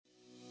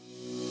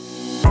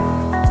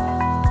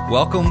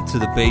Welcome to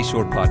the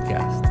Bayshore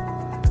Podcast.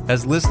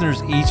 As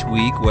listeners each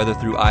week, whether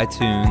through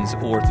iTunes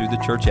or through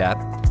the church app,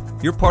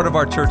 you're part of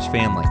our church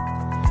family.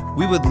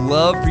 We would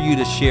love for you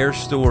to share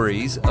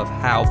stories of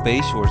how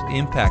Bayshore is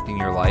impacting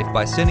your life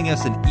by sending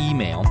us an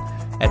email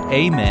at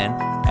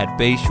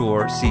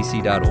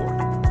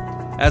amen@bayshorecc.org.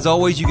 As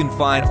always, you can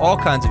find all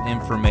kinds of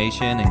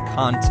information and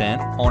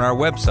content on our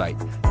website,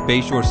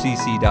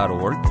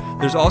 bayshorecc.org.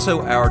 There's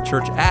also our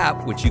church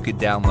app, which you could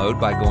download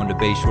by going to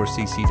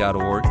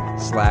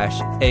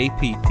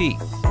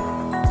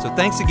bayshorecc.org/app. So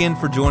thanks again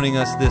for joining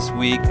us this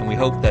week, and we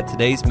hope that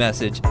today's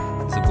message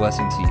is a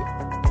blessing to you.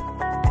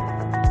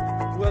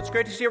 Well, it's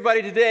great to see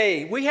everybody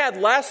today.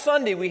 Last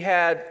Sunday, we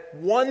had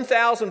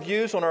 1,000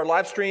 views on our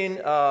live stream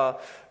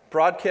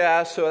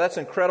broadcast, so that's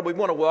incredible. We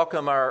want to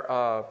welcome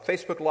our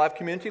Facebook Live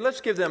community.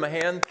 Let's give them a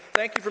hand.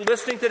 Thank you for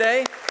listening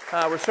today.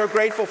 We're so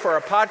grateful for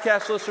our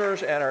podcast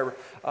listeners and our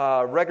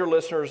regular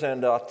listeners,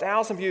 and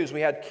 1,000 views.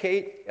 We had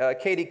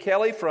Katie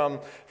Kelly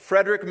from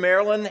Frederick,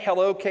 Maryland.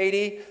 Hello,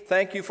 Katie.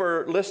 Thank you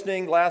for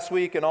listening last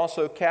week, and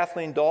also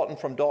Kathleen Dalton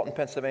from Dalton,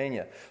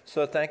 Pennsylvania.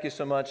 So thank you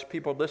so much.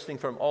 People listening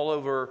from all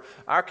over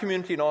our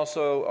community and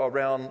also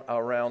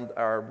around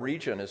our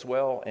region as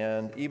well,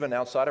 and even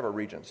outside of our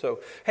region.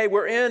 So, hey,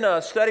 we're in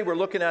a study. We're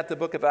looking at the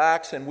book of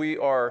Acts, and we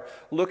are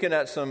looking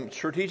at some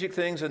strategic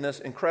things in this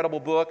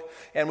incredible book.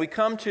 And we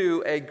come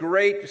to a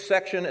great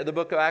section of the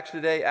book of Acts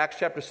today, Acts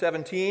chapter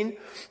 17.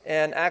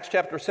 And Acts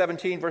chapter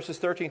 17, verses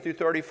 13 through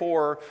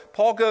 34,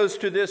 Paul goes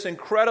to this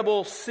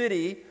incredible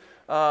city,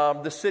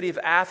 the city of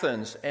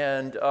Athens.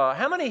 And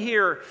anybody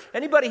here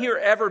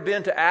ever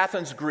been to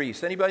Athens,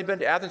 Greece? Anybody been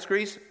to Athens,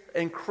 Greece?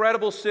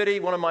 Incredible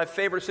city, one of my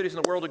favorite cities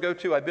in the world to go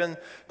to. I've been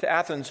to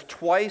Athens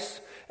twice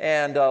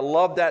and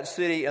love that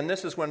city. And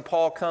this is when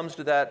Paul comes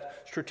to that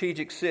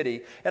strategic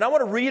city. And I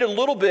want to read a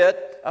little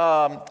bit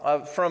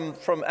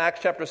from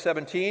Acts chapter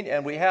 17.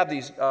 And we have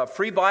these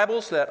free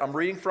Bibles that I'm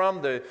reading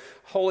from, the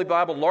Holy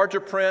Bible, larger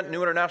print,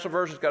 New International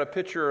Version. It's got a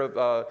picture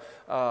of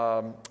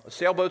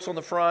sailboats on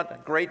the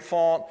front, great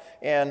font.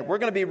 And we're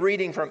going to be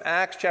reading from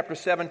Acts chapter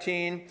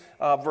 17,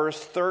 verse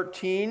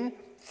 13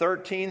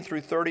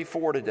 through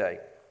 34 today.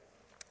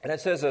 And it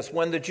says this: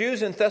 When the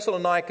Jews in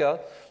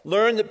Thessalonica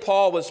learned that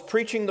Paul was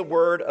preaching the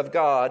word of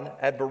God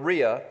at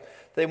Berea,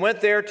 they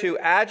went there to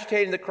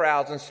agitating the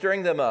crowds and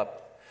stirring them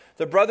up.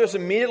 The brothers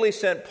immediately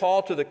sent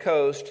Paul to the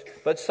coast,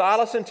 but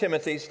Silas and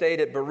Timothy stayed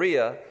at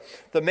Berea.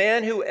 The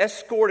men who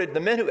escorted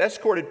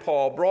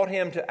Paul brought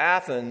him to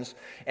Athens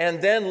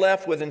and then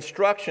left with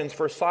instructions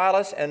for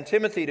Silas and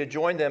Timothy to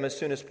join them as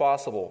soon as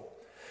possible.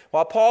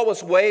 While Paul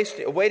was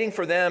waiting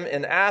for them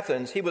in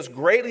Athens, he was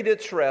greatly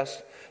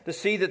distressed to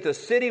see that the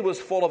city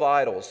was full of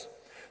idols.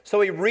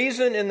 So he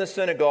reasoned in the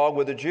synagogue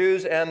with the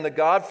Jews and the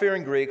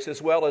God-fearing Greeks,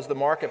 as well as the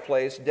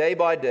marketplace, day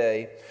by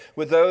day,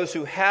 with those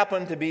who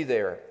happened to be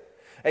there.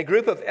 A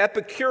group of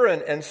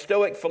Epicurean and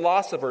Stoic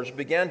philosophers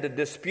began to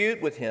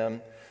dispute with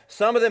him.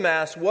 Some of them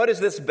asked, "What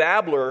is this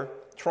babbler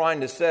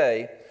trying to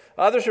say?"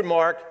 Others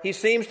remarked, "He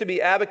seems to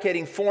be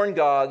advocating foreign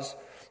gods."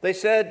 They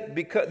said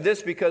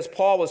because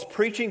Paul was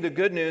preaching the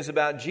good news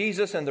about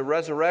Jesus and the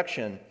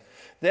resurrection.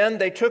 Then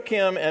they took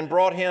him and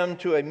brought him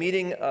to a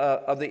meeting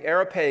of the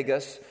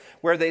Areopagus,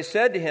 where they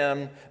said to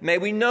him, "May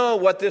we know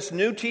what this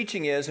new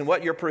teaching is and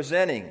what you're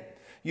presenting?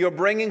 You're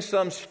bringing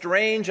some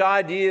strange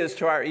ideas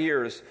to our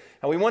ears,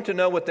 and we want to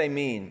know what they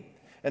mean."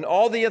 And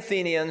all the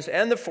Athenians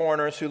and the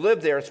foreigners who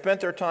lived there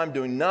spent their time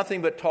doing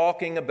nothing but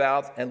talking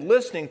about and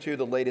listening to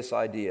the latest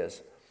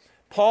ideas.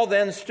 Paul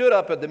then stood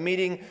up at the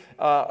meeting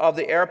of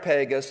the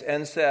Areopagus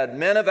and said,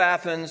 "Men of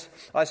Athens,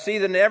 I see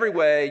that in every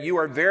way you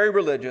are very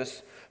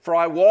religious. For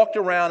I walked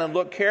around and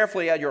looked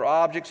carefully at your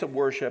objects of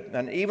worship,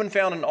 and even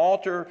found an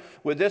altar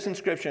with this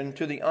inscription,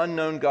 'To the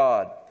unknown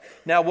God.'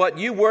 Now what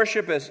you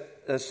worship as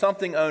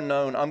something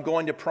unknown, I'm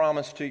going to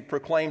promise to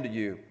proclaim to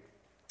you.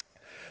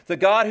 The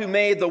God who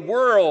made the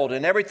world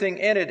and everything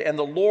in it, and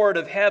the Lord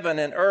of heaven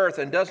and earth,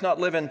 and does not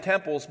live in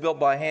temples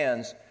built by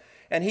hands.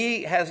 And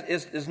he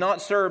is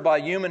not served by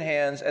human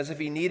hands as if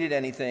he needed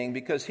anything,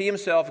 because he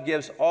himself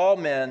gives all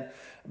men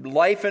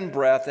life and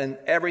breath and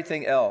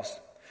everything else.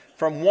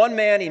 From one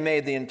man he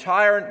made the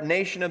entire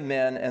nation of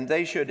men, and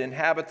they should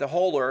inhabit the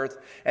whole earth,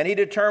 and he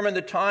determined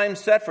the time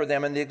set for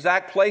them and the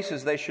exact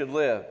places they should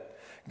live.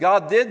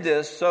 God did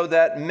this so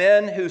that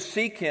men would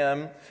seek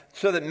him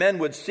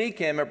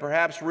and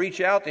perhaps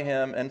reach out to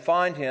him and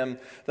find him,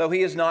 though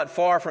he is not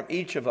far from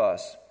each of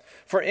us.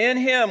 For in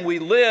him we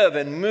live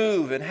and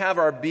move and have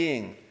our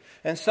being.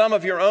 And some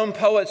of your own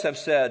poets have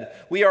said,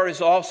 'We are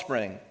his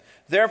offspring.'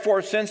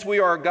 Therefore, since we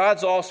are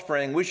God's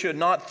offspring, we should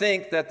not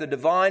think that the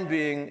divine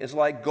being is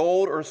like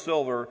gold or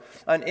silver,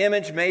 an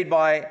image made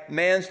by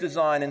man's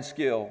design and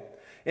skill.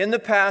 In the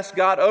past,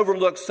 God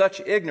overlooked such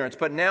ignorance,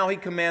 but now he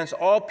commands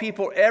all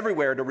people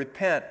everywhere to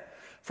repent.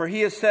 For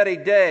he has set a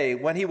day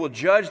when he will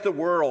judge the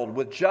world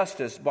with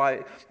justice by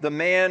the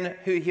man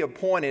who he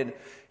appointed.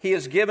 He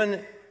has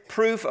given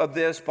proof of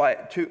this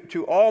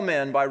to all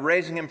men by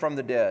raising him from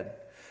the dead."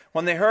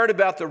 When they heard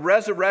about the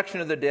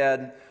resurrection of the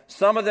dead,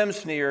 some of them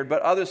sneered,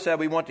 but others said,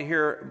 "We want to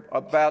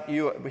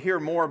hear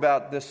more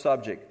about this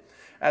subject."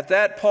 At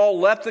that, Paul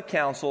left the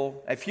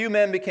council. A few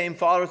men became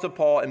followers of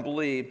Paul and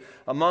believed.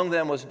 Among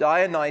them was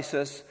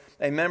Dionysius,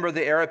 a member of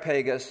the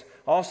Areopagus,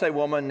 also a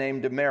woman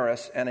named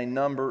Damaris, and a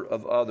number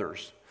of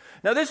others.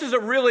 Now, this is a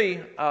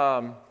really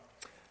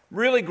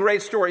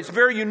great story. It's a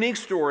very unique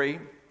story.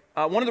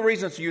 One of the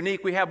reasons it's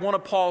unique, we have one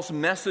of Paul's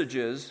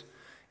messages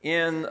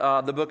in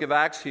the book of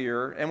Acts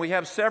here, and we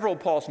have several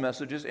Paul's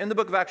messages. In the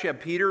book of Acts, you have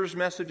Peter's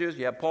messages,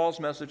 you have Paul's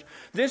message.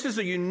 This is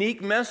a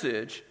unique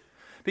message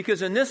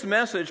because in this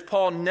message,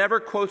 Paul never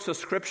quotes a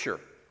scripture.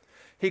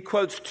 He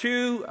quotes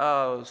two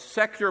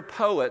secular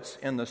poets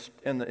in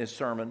his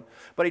sermon,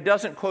 but he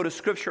doesn't quote a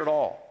scripture at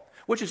all,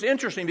 which is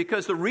interesting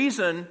because the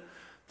reason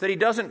that he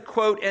doesn't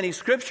quote any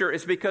scripture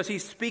is because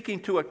he's speaking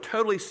to a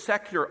totally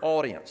secular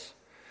audience.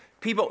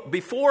 People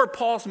before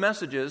Paul's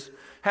messages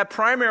have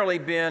primarily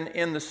been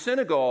in the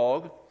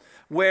synagogue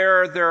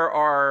where there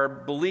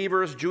are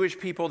believers, Jewish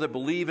people that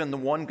believe in the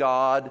one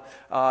God,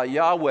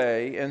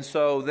 Yahweh, and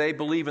so they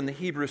believe in the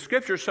Hebrew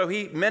Scriptures. So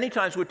he many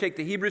times would take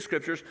the Hebrew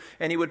Scriptures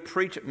and he would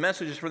preach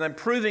messages for them,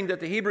 proving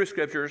that the Hebrew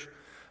Scriptures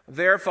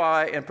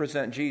verify and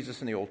present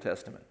Jesus in the Old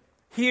Testament.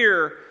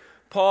 Here,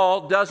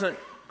 Paul doesn't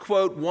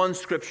quote one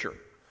Scripture.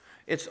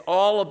 It's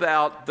all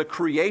about the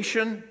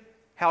creation,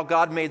 how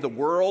God made the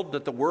world,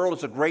 that the world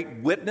is a great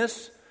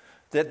witness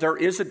that there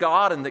is a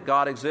God and that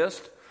God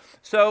exists.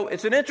 So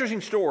it's an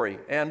interesting story,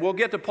 and we'll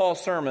get to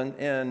Paul's sermon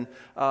in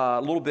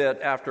a little bit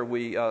after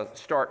we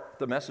start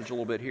the message a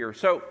little bit here.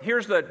 So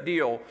here's the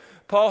deal.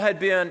 Paul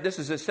this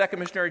is his second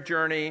missionary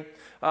journey.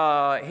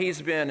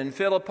 He's been in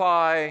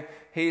Philippi.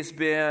 He's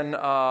been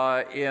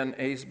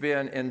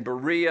in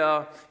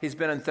Berea. He's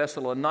been in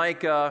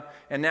Thessalonica,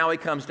 and now he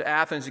comes to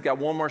Athens. He's got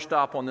one more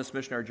stop on this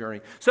missionary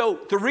journey. So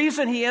the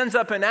reason he ends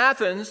up in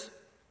Athens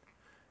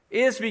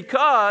is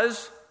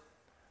because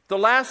the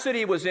last city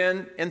he was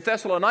in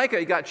Thessalonica,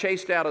 he got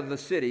chased out of the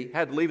city,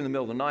 had to leave in the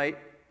middle of the night.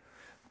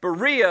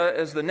 Berea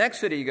is the next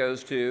city he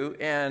goes to,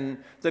 and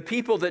the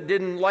people that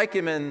didn't like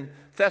him in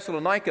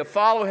Thessalonica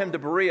follow him to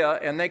Berea,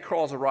 and they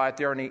cause a riot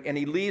there, and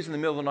he leaves in the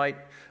middle of the night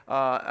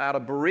out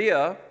of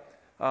Berea.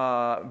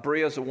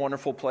 Berea is a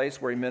wonderful place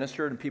where he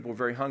ministered, and people were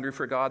very hungry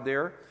for God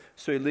there.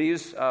 So he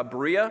leaves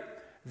Berea.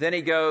 Then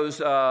he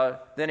ends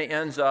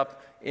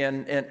up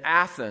in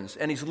Athens,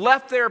 and he's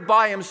left there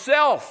by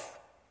himself.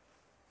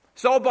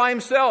 He's all by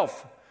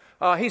himself.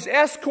 He's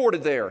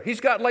escorted there.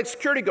 He's got like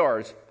security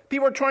guards.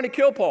 People are trying to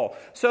kill Paul.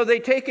 So they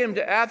take him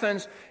to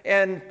Athens,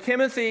 and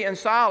Timothy and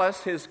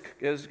Silas, his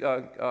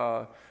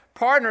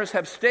partners,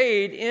 have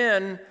stayed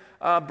in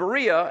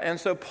Berea, and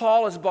so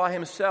Paul is by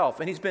himself.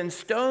 And he's been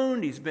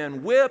stoned, he's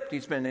been whipped,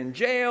 he's been in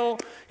jail,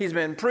 he's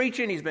been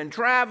preaching, he's been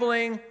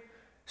traveling.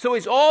 So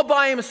he's all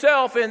by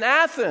himself in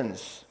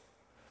Athens.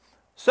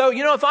 So,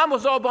 if I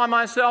was all by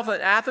myself in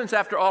Athens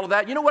after all of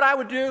that, you know what I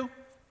would do?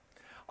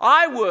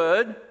 I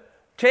would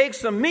take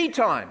some me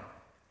time.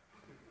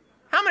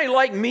 How many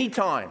like me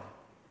time?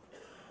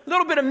 A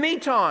little bit of me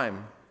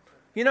time.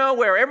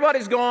 Where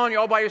everybody's gone,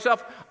 you're all by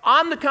yourself.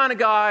 I'm the kind of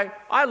guy,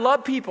 I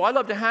love people. I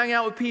love to hang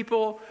out with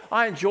people.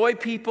 I enjoy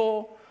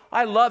people.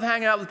 I love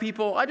hanging out with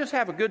people. I just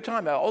have a good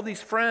time. All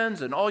these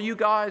friends and all you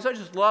guys, I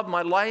just love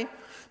my life.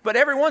 But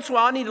every once in a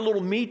while, I need a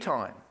little me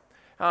time.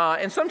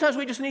 And sometimes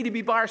we just need to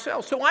be by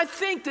ourselves. So I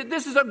think that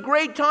this is a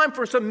great time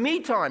for some me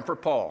time for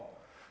Paul.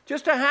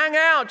 Just to hang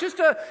out, just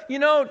to,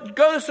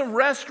 go to some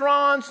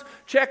restaurants,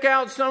 check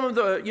out some of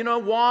the,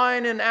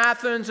 wine in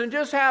Athens, and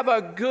just have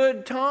a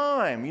good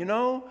time,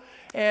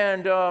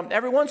 And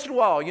every once in a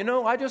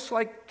while, I just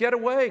get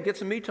away, get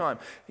some me time.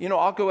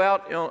 I'll go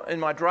out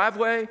in my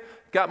driveway,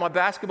 got my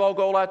basketball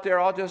goal out there,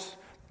 I'll just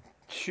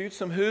shoot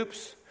some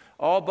hoops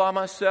all by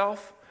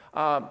myself.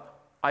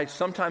 I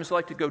sometimes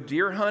like to go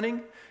deer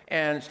hunting,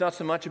 and it's not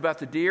so much about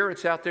the deer,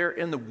 it's out there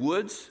in the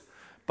woods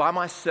by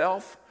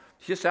myself.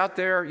 Just out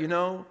there,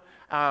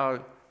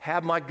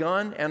 have my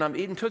gun, and I'm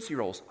eating Tootsie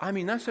Rolls. I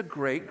mean, that's a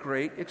great,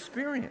 great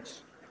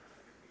experience.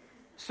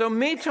 So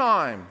me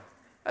time,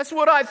 that's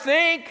what I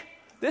think.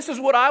 This is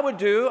what I would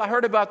do. I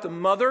heard about the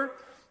mother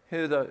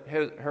who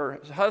her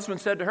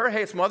husband said to her,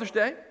 hey, it's Mother's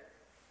Day.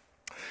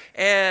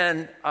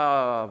 And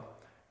how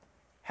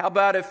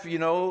about if,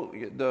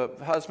 the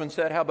husband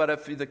said, how about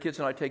if the kids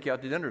and I take you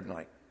out to dinner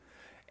tonight?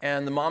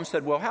 And the mom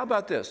said, well, how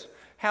about this?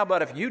 How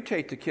about if you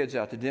take the kids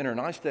out to dinner and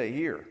I stay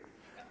here?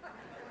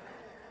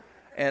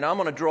 And I'm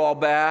going to draw a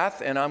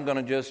bath, and I'm going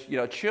to just,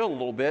 chill a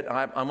little bit.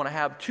 I'm going to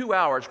have 2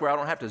 hours where I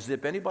don't have to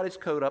zip anybody's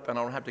coat up, and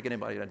I don't have to get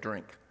anybody a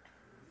drink.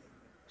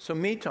 So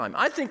me time.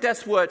 I think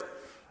that's what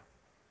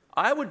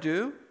I would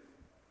do,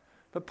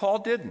 but Paul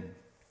didn't.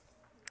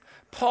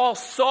 Paul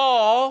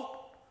saw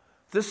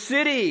the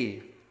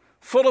city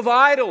full of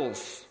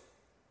idols,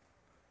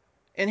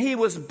 and he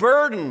was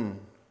burdened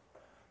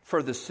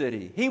for the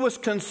city. He was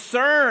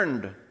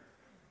concerned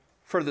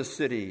for the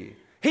city.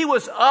 He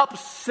was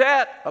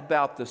upset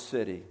about the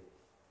city.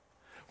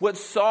 What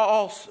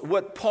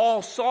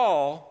Paul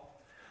saw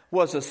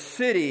was a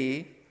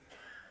city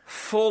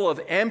full of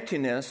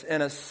emptiness,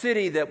 and a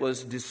city that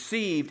was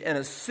deceived, and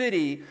a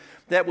city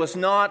that was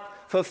not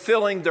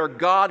fulfilling their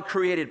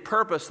God-created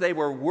purpose. They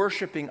were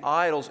worshiping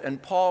idols,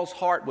 and Paul's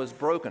heart was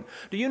broken.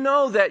 Do you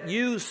know that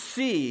you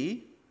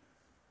see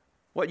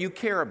what you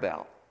care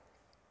about?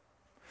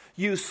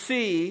 You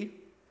see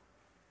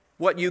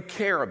what you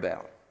care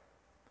about.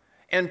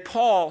 And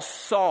Paul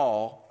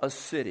saw a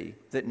city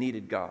that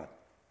needed God.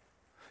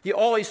 You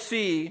always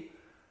see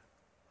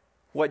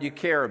what you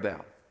care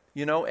about,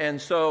 and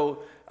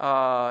so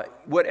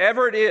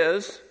whatever it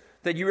is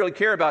that you really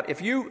care about,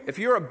 if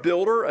you're a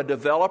builder, a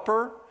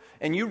developer,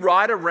 and you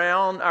ride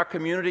around our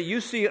community,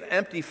 you see an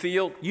empty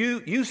field,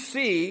 you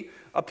see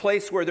a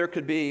place where there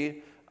could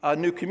be a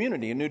new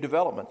community, a new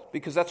development,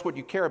 because that's what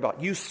you care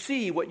about. You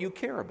see what you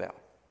care about.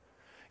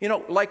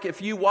 Like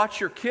if you watch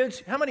your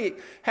kids, how many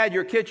had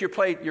your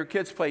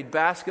kids played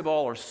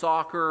basketball or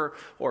soccer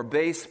or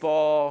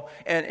baseball,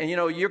 and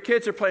your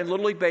kids are playing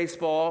Little League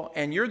Baseball,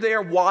 and you're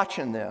there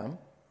watching them,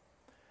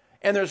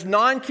 and there's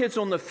 9 kids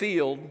on the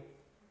field,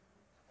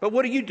 but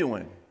what are you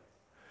doing?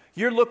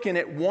 You're looking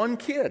at one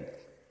kid.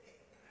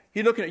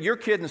 You're looking at your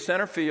kid in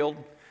center field.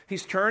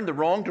 He's turned the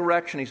wrong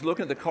direction. He's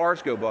looking at the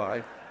cars go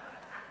by.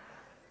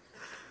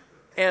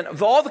 And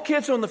of all the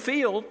kids on the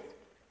field,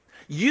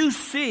 you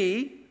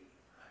see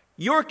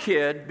your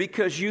kid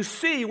because you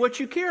see what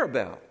you care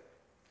about.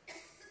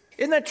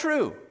 Isn't that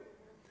true?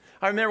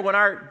 I remember when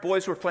our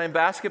boys were playing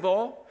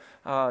basketball,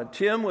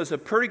 Tim was a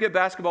pretty good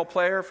basketball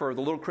player for the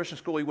little Christian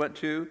school he went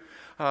to.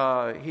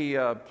 He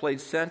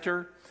played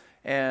center,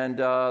 and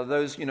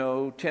those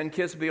 10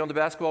 kids would be on the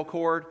basketball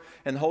court,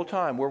 and the whole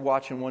time we're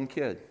watching one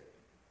kid.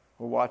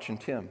 We're watching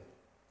Tim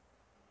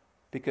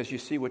because you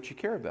see what you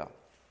care about.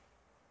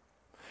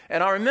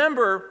 And I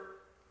remember,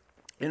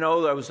 there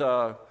was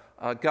a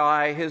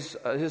guy, his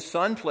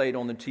son played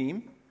on the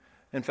team.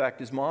 In fact,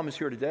 his mom is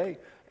here today.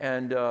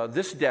 And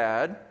this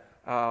dad,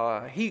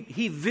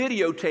 he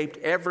videotaped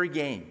every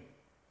game.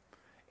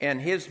 And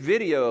his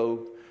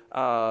video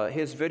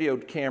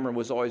camera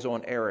was always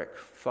on Eric,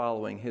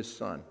 following his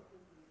son.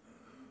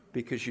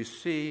 Because you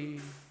see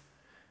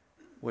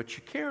what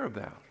you care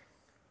about.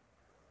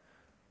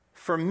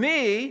 For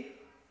me,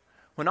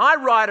 when I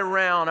ride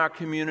around our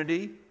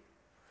community,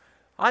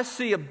 I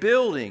see a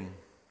building.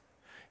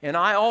 And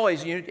I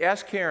always,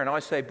 ask Karen, I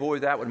always say, boy,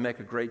 that would make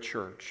a great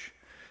church.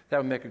 That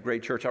would make a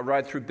great church. I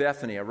ride through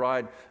Bethany. I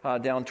ride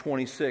down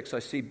 26. I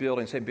see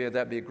buildings. Say,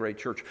 that'd be a great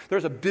church.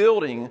 There's a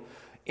building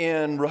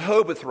in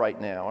Rehoboth right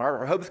now. Our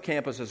Rehoboth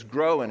campus is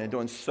growing and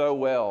doing so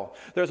well.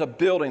 There's a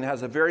building that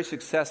has a very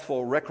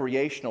successful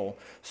recreational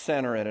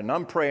center in it. And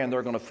I'm praying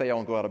they're going to fail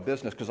and go out of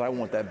business because I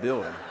want that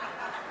building.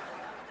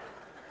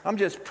 I'm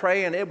just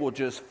praying it will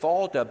just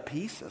fall to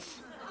pieces.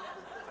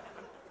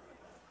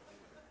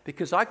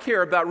 Because I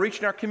care about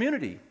reaching our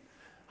community.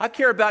 I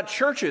care about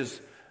churches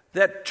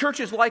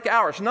like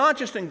ours, not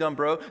just in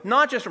Gumbro,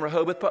 not just in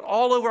Rehoboth, but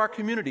all over our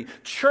community.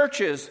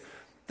 Churches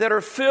that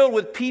are filled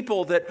with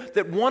people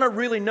that want to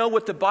really know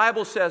what the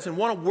Bible says and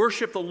want to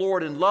worship the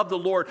Lord and love the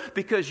Lord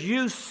because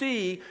you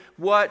see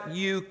what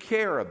you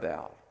care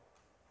about.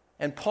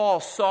 And Paul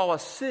saw a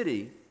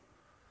city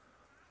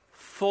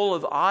full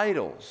of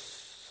idols.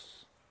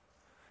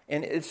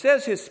 And it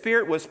says his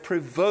spirit was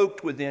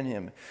provoked within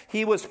him.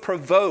 He was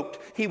provoked.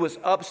 He was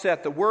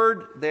upset. The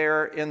word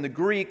there in the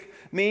Greek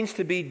means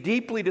to be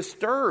deeply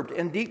disturbed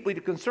and deeply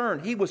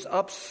concerned. He was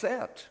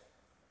upset.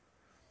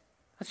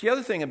 That's the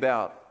other thing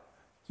about,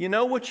 you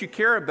know what you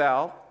care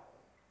about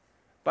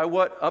by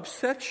what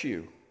upsets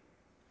you.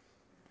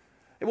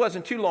 It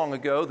wasn't too long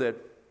ago that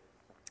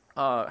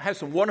I had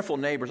some wonderful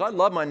neighbors. I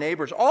love my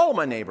neighbors, all of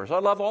my neighbors. I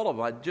love all of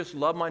them. I just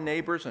love my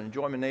neighbors and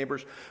enjoy my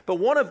neighbors. But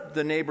one of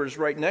the neighbors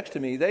right next to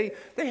me, they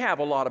have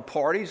a lot of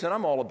parties, and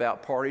I'm all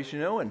about parties,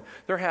 and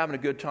they're having a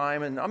good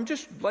time. And I'm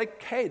just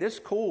like, hey, this is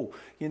cool.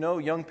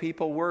 Young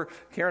people,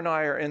 Karen and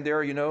I are in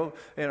there,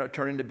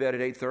 turning to bed at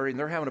 8:30, and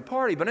they're having a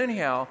party. But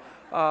anyhow,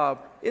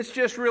 it's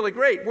just really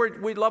great.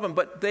 We love them.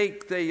 But they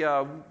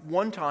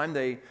one time,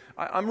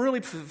 I'm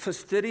really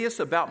fastidious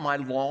about my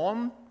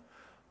lawn.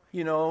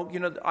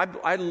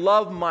 I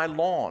love my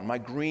lawn, my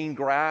green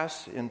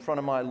grass in front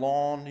of my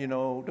lawn.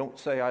 Don't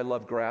say I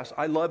love grass.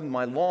 I love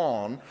my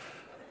lawn.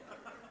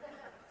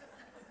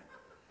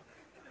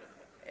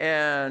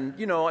 And,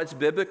 it's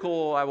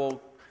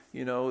biblical.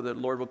 The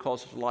Lord will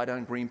cause us to lie down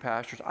in green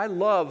pastures. I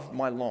love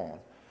my lawn.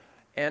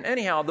 And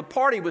anyhow, the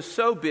party was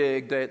so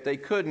big that they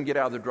couldn't get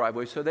out of the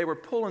driveway, so they were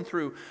pulling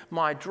through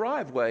my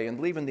driveway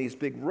and leaving these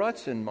big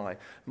ruts in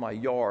my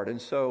yard.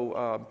 And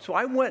so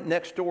I went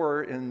next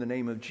door in the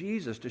name of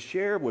Jesus to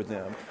share with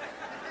them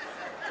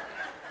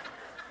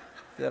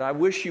that I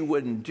wish you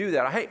wouldn't do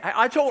that.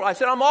 I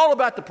said, I'm all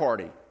about the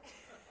party.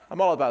 I'm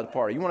all about the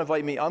party. You want to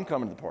invite me? I'm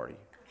coming to the party.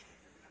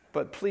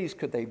 But please,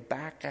 could they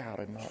back out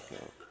and not go?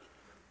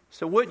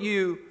 So what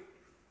you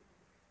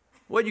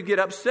get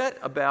upset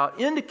about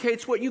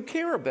indicates what you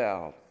care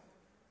about.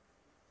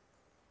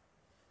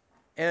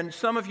 And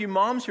some of you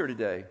moms here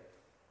today,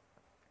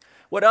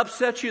 What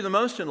upsets you the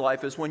most in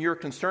life is when you're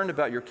concerned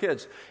about your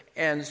kids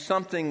and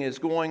something is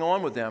going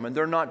on with them and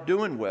they're not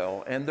doing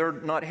well and they're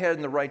not heading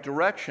in the right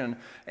direction.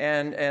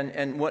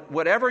 And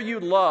whatever you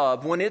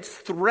love, when it's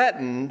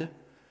threatened,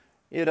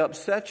 it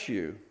upsets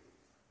you.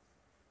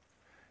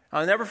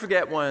 I'll never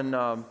forget when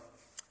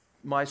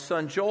my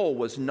son Joel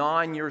was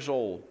 9 years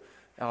old.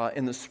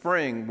 In the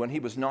spring, when he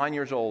was 9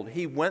 years old,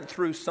 he went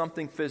through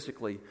something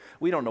physically.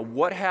 We don't know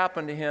what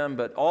happened to him,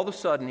 but all of a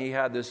sudden he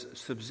had this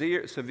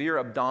severe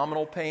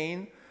abdominal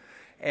pain,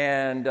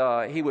 and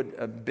he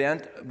would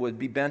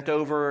be bent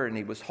over, and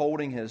he was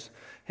holding his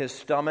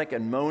stomach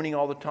and moaning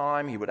all the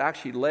time. He would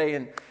actually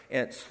lay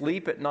and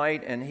sleep at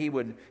night, and he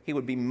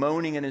would be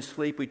moaning in his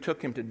sleep. We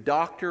took him to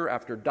doctor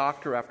after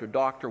doctor after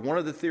doctor. One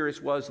of the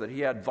theories was that he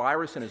had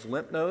virus in his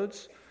lymph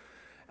nodes.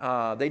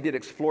 They did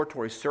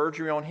exploratory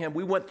surgery on him.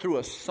 We went through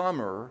a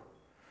summer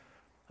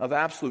of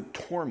absolute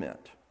torment.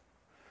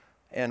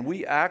 And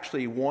we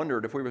actually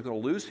wondered if we were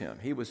going to lose him.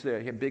 He was there.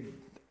 He had big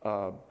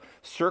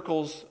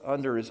circles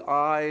under his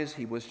eyes.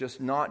 He was just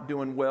not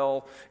doing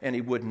well, and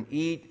he wouldn't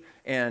eat.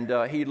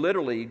 And he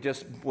literally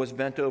just was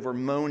bent over,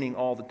 moaning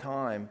all the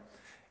time.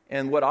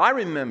 And what I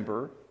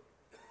remember,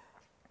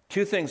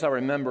 two things I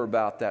remember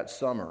about that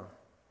summer,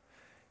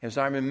 is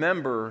I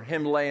remember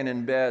him laying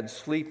in bed,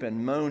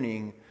 sleeping,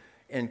 moaning,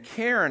 and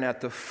Karen at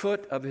the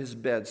foot of his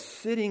bed,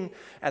 sitting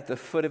at the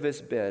foot of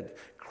his bed,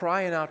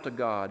 crying out to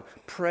God,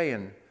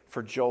 praying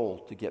for Joel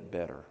to get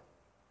better.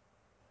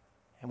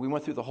 And we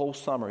went through the whole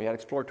summer. He had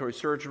exploratory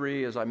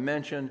surgery, as I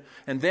mentioned.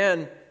 And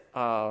then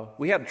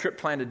we had a trip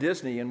planned to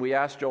Disney, and we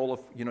asked Joel if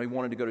he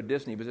wanted to go to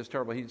Disney. It was just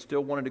terrible. He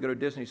still wanted to go to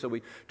Disney, so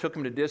we took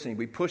him to Disney.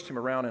 We pushed him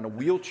around in a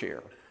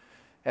wheelchair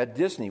at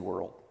Disney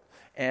World.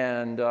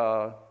 And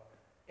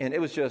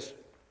it was just...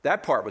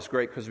 That part was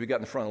great because we got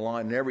in the front of the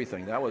line and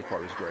everything. That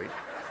part was great.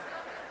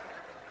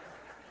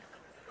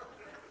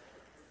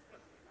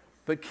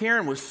 But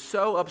Karen was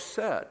so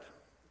upset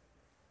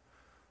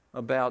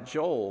about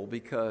Joel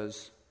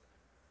because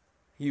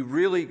you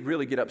really,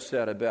 really get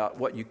upset about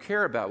what you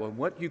care about. When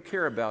what you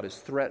care about is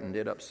threatened,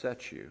 it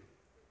upsets you.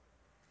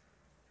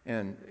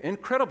 And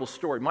incredible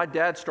story. My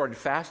dad started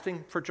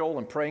fasting for Joel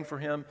and praying for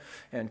him,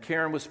 and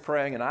Karen was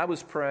praying and I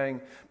was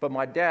praying, but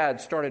my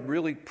dad started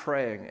really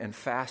praying and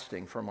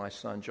fasting for my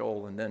son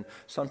Joel. And then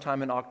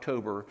sometime in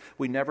October,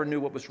 we never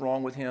knew what was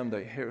wrong with him.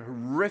 The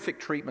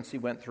horrific treatments he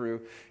went through,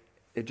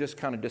 it just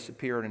kind of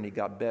disappeared and he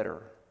got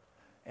better.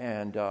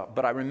 And but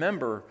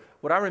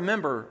what I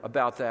remember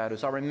about that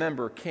is I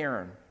remember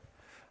Karen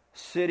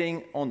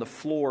sitting on the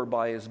floor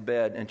by his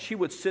bed, and she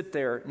would sit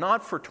there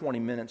not for 20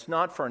 minutes,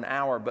 not for an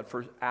hour, but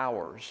for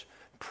hours,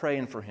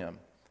 praying for him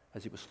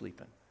as he was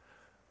sleeping.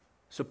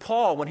 So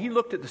Paul, when he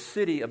looked at the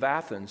city of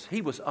Athens,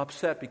 he was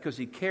upset because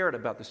he cared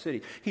about the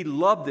city. He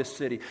loved this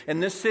city,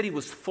 and this city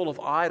was full of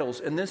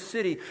idols, and this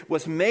city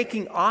was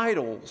making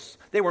idols.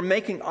 They were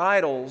making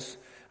idols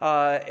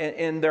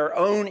in their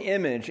own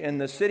image, and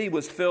the city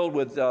was filled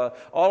with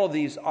all of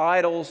these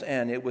idols,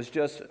 and it was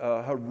just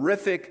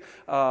horrific.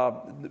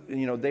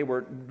 They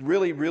were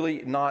really,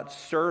 really not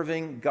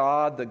serving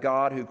God, the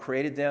God who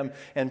created them,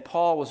 and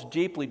Paul was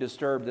deeply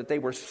disturbed that they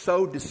were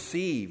so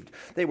deceived.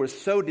 They were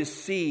so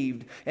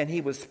deceived, and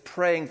he was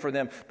praying for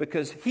them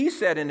because he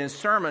said in his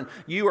sermon,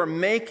 you are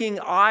making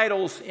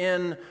idols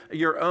in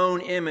your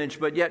own image,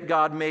 but yet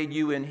God made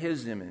you in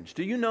his image.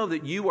 Do you know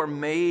that you are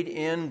made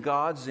in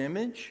God's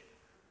image?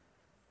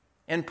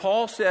 And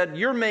Paul said,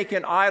 you're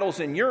making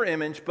idols in your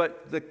image,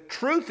 but the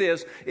truth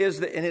is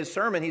that in his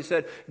sermon, he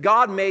said,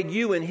 God made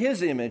you in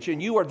his image,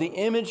 and you are the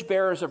image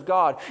bearers of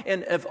God.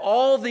 And of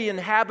all the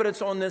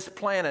inhabitants on this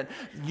planet,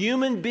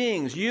 human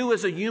beings, you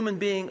as a human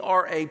being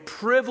are a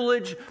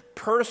privileged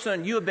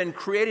person. You have been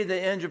created in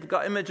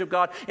the image of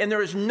God, and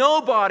there is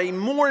nobody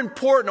more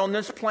important on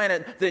this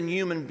planet than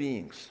human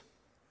beings.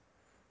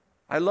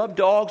 I love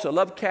dogs, I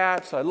love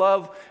cats, I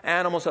love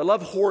animals, I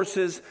love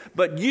horses,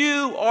 but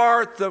you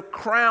are the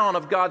crown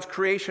of God's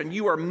creation.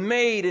 You are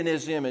made in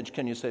his image.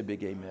 Can you say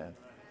big amen?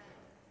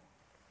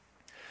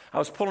 I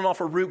was pulling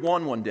off of Route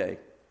 1 one day.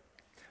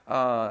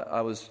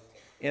 I was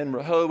in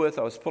Rehoboth.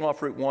 I was pulling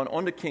off Route 1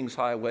 onto Kings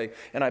Highway,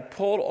 and I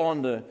pulled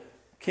on the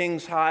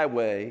Kings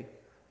Highway,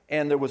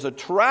 and there was a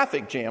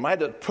traffic jam. I had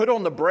to put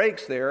on the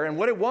brakes there. And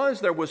what it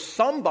was, there was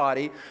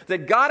somebody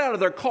that got out of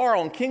their car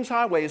on Kings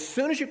Highway as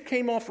soon as you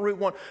came off Route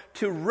 1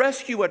 to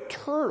rescue a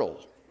turtle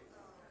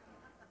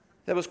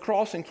that was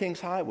crossing Kings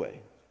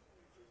Highway.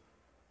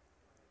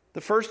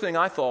 The first thing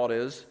I thought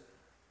is,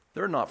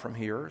 they're not from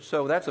here.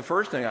 So that's the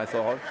first thing I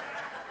thought.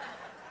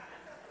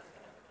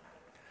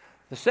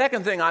 The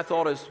second thing I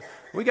thought is,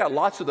 we got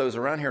lots of those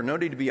around here. No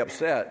need to be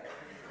upset.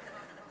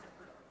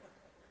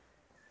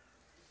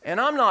 And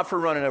I'm not for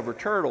running over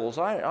turtles.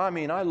 I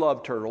mean, I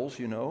love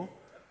turtles,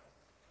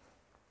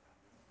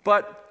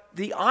 But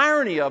the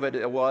irony of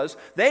it was,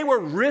 they were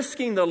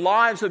risking the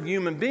lives of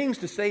human beings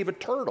to save a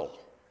turtle.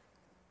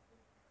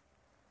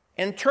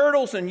 And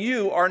turtles and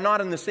you are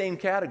not in the same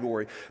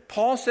category.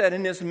 Paul said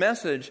in his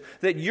message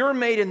that you're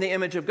made in the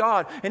image of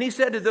God. And he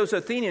said to those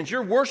Athenians,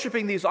 you're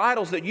worshiping these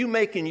idols that you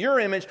make in your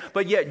image,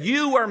 but yet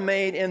you are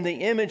made in the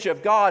image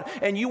of God,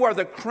 and you are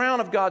the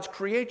crown of God's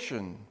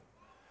creation.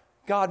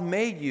 God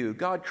made you.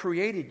 God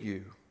created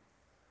you.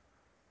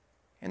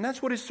 And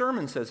that's what his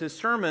sermon says. His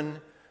sermon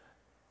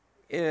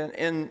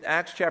in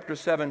Acts chapter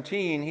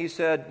 17, he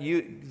said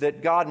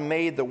that God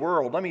made the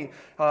world.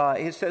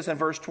 He says in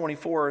verse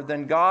 24,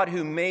 then God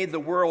who made the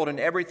world and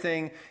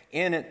everything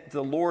in it,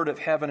 the Lord of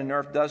heaven and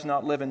earth, does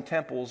not live in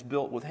temples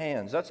built with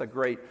hands. That's a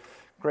great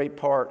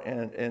part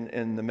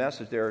in the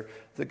message there.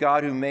 The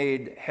God who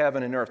made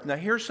heaven and earth. Now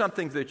here's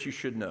something that you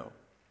should know.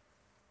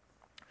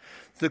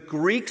 The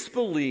Greeks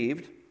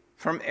believed,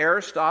 from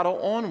Aristotle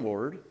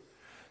onward,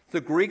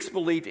 the Greeks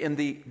believed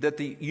that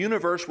the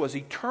universe was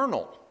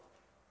eternal.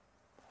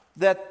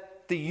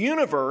 That the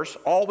universe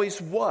always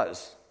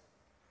was.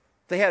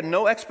 They had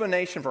no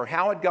explanation for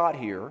how it got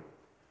here.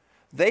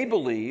 They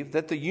believed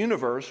that the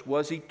universe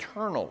was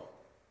eternal.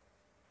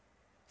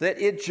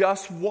 That it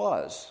just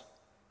was.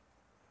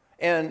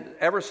 And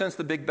ever since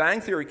the Big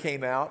Bang Theory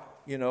came out,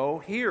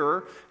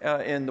 here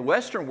in the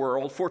Western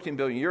world, 14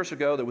 billion years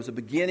ago, there was a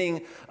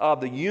beginning of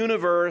the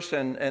universe,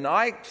 and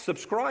I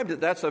subscribe that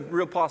that's a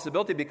real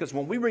possibility, because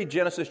when we read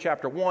Genesis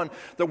chapter 1,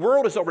 the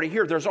world is already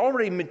here. There's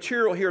already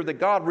material here that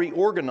God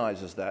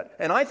reorganizes that.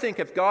 And I think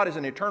if God is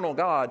an eternal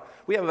God,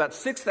 we have about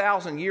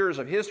 6,000 years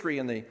of history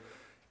in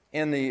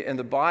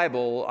the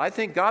Bible. I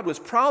think God was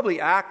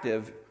probably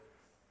active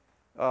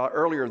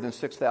earlier than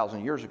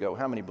 6,000 years ago.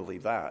 How many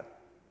believe that?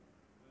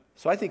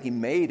 So I think he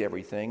made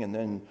everything, and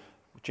then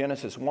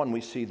Genesis 1,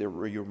 we see the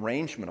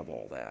rearrangement of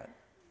all that.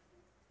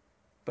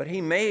 But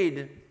he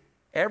made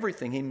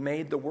everything. He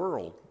made the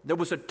world. There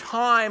was a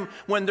time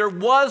when there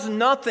was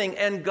nothing,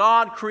 and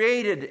God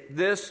created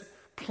this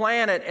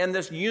planet and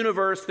this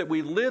universe that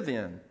we live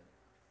in.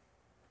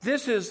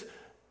 This is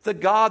the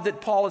God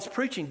that Paul is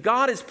preaching.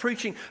 God is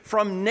preaching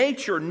from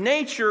nature.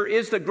 Nature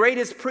is the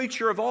greatest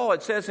preacher of all.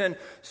 It says in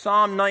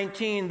Psalm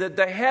 19 that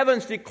the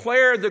heavens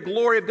declare the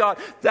glory of God.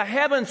 The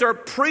heavens are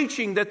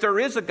preaching that there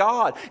is a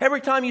God.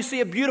 Every time you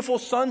see a beautiful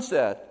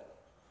sunset,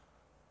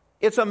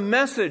 it's a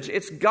message.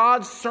 It's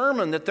God's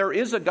sermon that there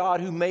is a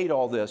God who made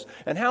all this.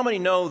 And how many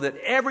know that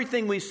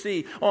everything we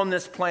see on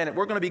this planet,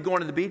 we're going to be going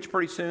to the beach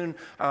pretty soon,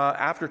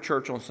 after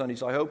church on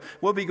Sundays, I hope.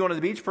 We'll be going to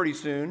the beach pretty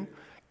soon.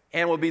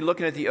 And we'll be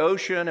looking at the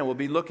ocean, and we'll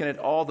be looking at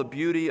all the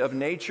beauty of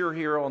nature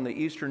here on the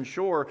eastern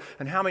shore.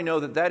 And how many know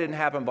that didn't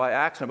happen by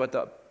accident?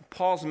 But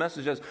Paul's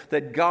message is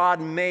that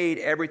God made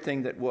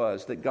everything that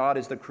was, that God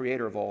is the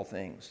creator of all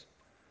things.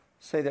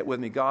 Say that with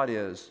me. God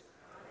is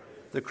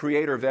the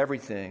creator of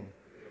everything.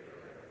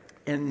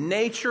 And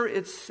nature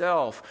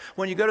itself.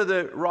 When you go to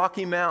the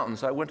Rocky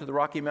Mountains, I went to the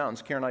Rocky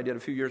Mountains, Karen and I did a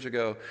few years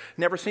ago.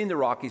 Never seen the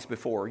Rockies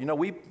before.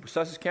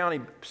 Sussex County,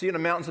 seeing a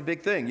mountain's a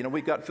big thing.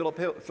 We've got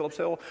Phillips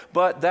Hill,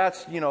 but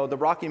that's, the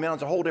Rocky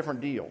Mountains, a whole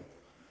different deal.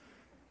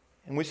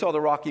 And we saw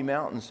the Rocky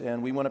Mountains,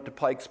 and we went up to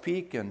Pikes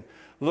Peak and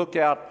looked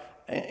out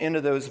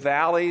into those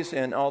valleys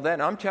and all that.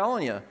 And I'm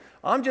telling you,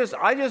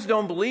 I just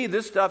don't believe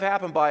this stuff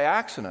happened by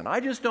accident. I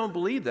just don't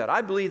believe that.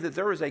 I believe that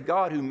there is a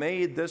God who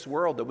made this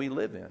world that we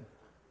live in.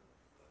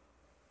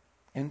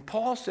 And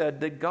Paul said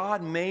that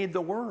God made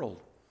the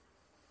world.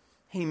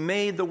 He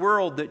made the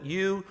world that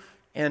you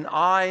and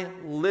I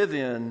live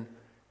in,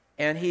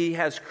 and he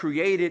has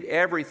created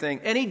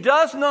everything. And he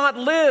does not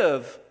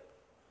live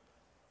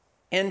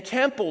in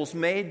temples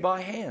made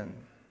by hand.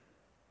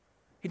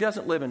 He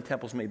doesn't live in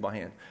temples made by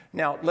hand.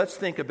 Now, let's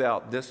think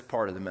about this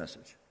part of the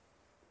message.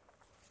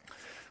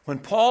 When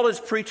Paul is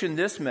preaching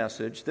this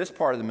message, this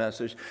part of the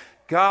message,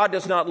 God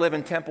does not live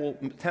in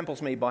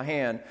temples made by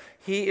hand.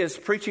 He is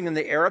preaching in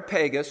the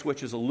Areopagus,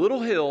 which is a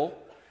little hill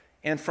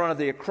in front of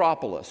the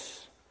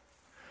Acropolis.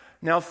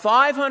 Now,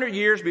 500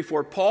 years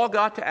before Paul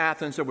got to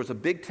Athens, there was a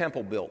big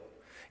temple built.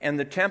 And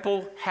the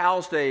temple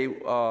housed a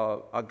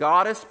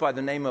goddess by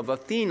the name of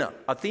Athena.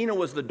 Athena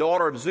was the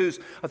daughter of Zeus.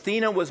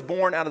 Athena was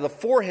born out of the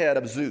forehead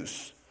of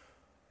Zeus.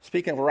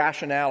 Speaking of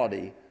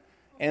rationality.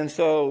 And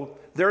so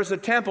there's a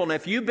temple. And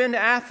if you've been to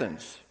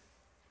Athens,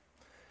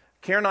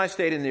 Karen and I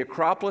stayed in the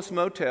Acropolis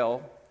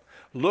Motel,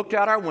 looked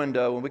out our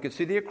window, and we could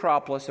see the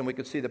Acropolis, and we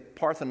could see the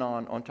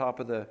Parthenon on top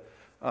of the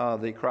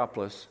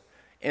Acropolis.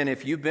 And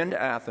if you've been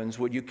to Athens,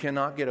 what you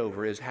cannot get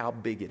over is how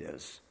big it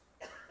is.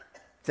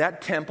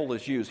 That temple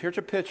is used. Here's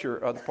a picture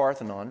of the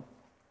Parthenon.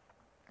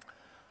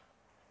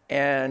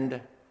 And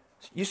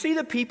you see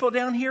the people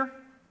down here?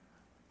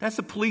 That's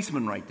a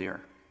policeman right there.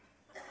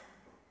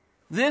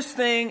 This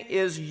thing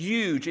is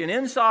huge. And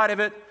inside of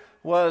it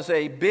was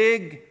a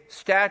big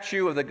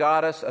statue of the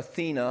goddess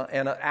Athena.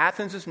 And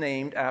Athens is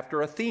named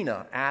after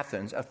Athena.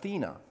 Athens,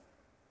 Athena.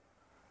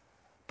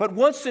 But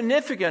what's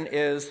significant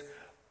is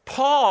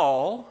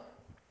Paul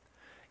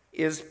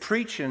is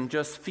preaching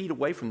just feet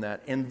away from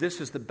that. And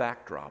this is the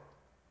backdrop.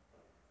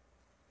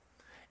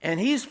 And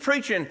he's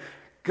preaching,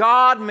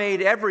 God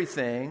made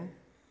everything,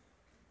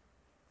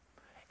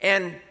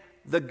 and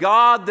the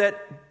God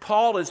that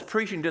Paul is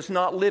preaching does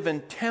not live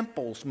in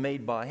temples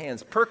made by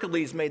hands.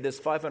 Pericles made this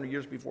 500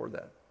 years before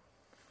that.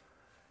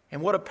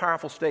 And what a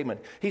powerful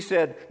statement. He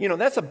said,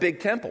 that's a big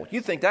temple.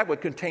 You'd think that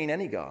would contain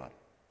any God.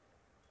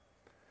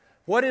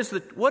 What is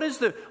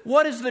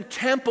the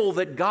temple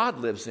that God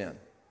lives in?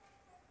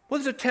 What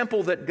is the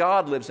temple that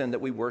God lives in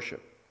that we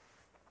worship?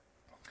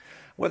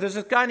 Well, there's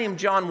this guy named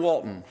John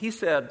Walton. He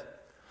said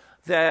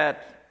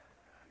that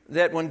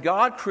when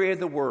God created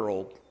the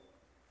world,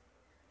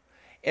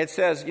 it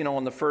says,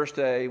 on the first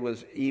day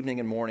was evening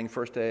and morning,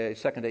 first day,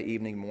 second day,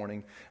 evening,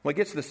 morning. When it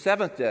gets to the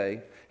seventh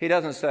day, he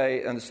doesn't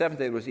say, and the seventh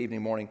day was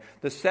evening, morning.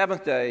 The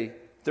seventh day,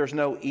 there's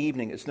no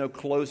evening. It's no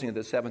closing of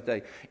the seventh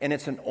day. And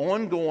it's an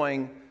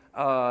ongoing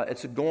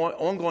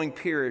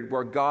period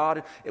where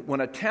God,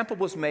 when a temple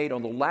was made,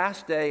 on the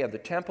last day of the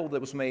temple that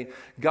was made,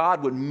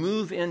 God would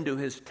move into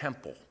his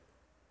temple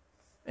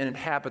and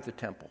inhabit the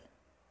temple.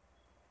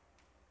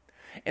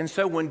 And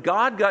so when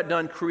God got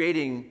done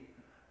creating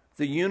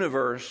the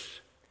universe,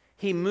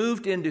 he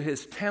moved into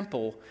his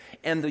temple,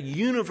 and the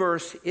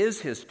universe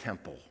is his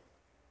temple.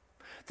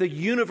 The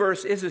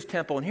universe is his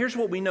temple. And here's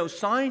what we know.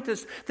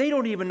 Scientists, they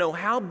don't even know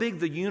how big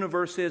the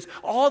universe is.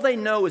 All they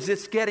know is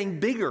it's getting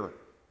bigger.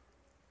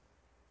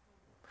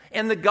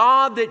 And the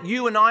God that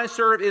you and I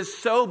serve is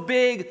so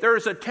big,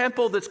 there's a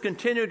temple that's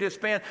continuing to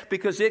expand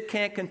because it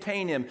can't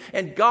contain him.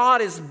 And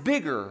God is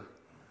bigger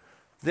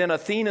than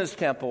Athena's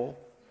temple.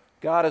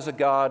 God is a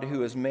God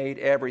who has made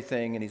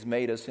everything, and he's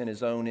made us in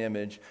his own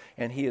image,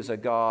 and he is a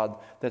God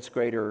that's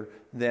greater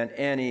than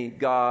any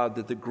God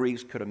that the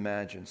Greeks could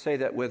imagine. Say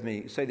that with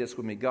me. Say this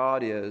with me.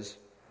 God is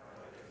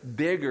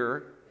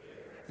bigger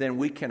than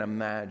we can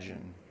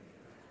imagine.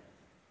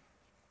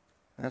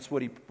 And that's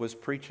what he was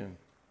preaching.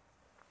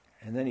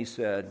 And then he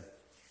said,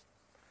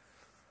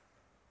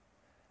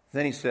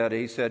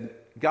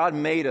 God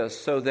made us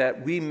so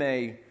that we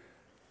may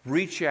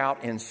reach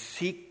out and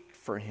seek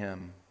for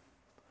him.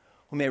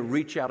 We may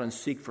reach out and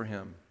seek for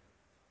him.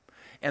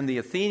 And the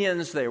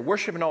Athenians, they're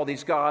worshiping all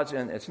these gods,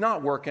 and it's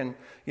not working.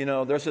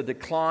 There's a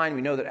decline.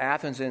 We know that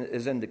Athens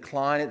is in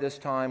decline at this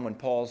time when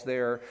Paul's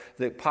there.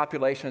 The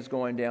population is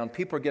going down.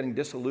 People are getting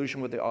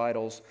disillusioned with the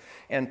idols.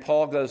 And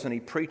Paul goes and he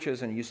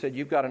preaches, and you said,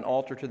 you've got an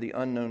altar to the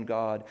unknown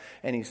God.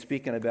 And he's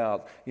speaking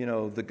about,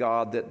 the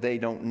God that they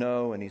don't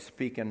know, and he's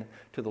speaking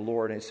to the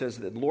Lord. And it says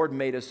that the Lord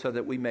made us so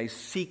that we may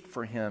seek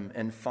for him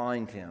and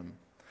find him.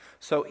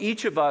 So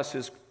each of us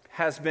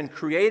has been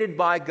created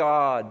by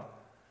God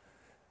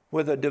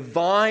with a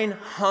divine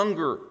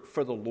hunger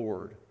for the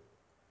Lord.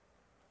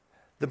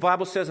 The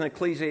Bible says in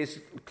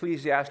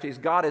Ecclesiastes,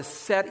 God has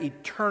set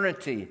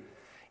eternity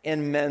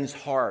in men's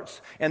hearts.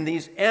 And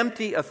these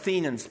empty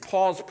Athenians,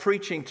 Paul's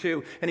preaching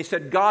to, and he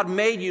said, God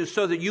made you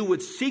so that you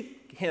would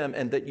seek him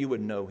and that you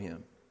would know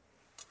him.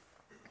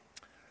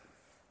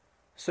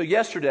 So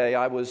yesterday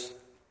I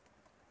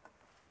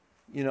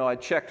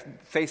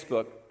checked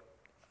Facebook,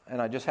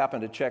 and I just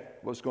happened to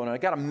check what was going on. I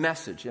got a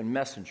message in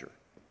Messenger.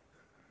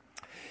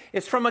 It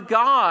was from a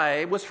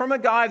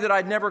guy that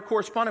I'd never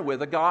corresponded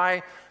with, a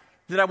guy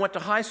that I went to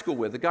high school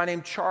with, a guy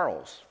named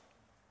Charles.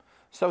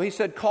 So he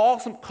said,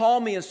 call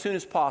me as soon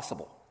as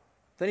possible.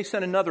 Then he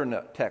sent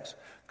another text,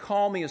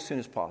 call me as soon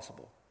as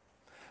possible.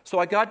 So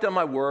I got done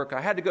my work.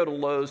 I had to go to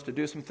Lowe's to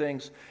do some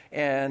things.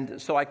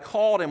 And so I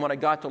called him when I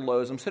got to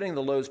Lowe's. I'm sitting in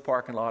the Lowe's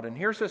parking lot. And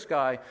here's this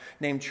guy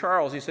named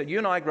Charles. He said, you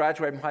and I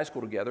graduated from high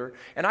school together.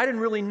 And I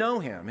didn't really know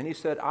him. And he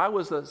said, I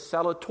was a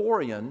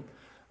salutatorian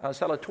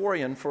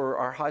for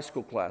our high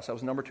school class. I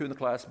was number 2 in the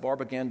class.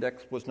 Barbara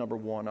Gandex was number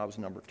 1. I was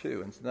number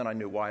 2. And so then I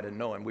knew why I didn't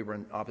know him. We were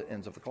in opposite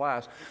ends of the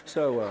class.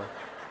 So...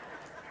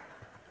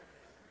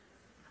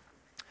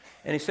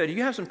 And he said, do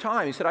you have some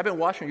time? He said, I've been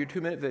watching your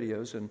 2-minute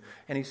videos. And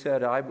he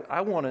said,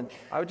 I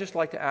would just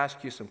like to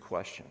ask you some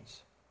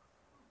questions.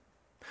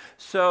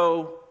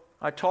 So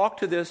I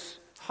talked to this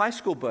high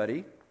school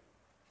buddy,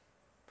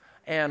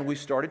 and we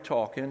started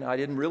talking. I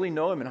didn't really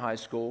know him in high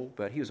school,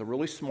 but he was a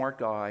really smart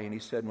guy. And he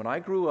said, when I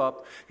grew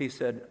up,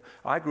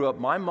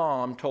 my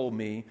mom told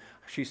me,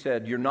 she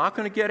said, you're not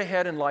going to get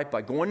ahead in life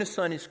by going to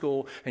Sunday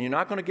school, and you're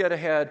not going to get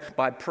ahead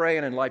by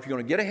praying in life. You're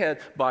going to get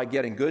ahead by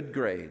getting good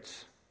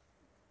grades.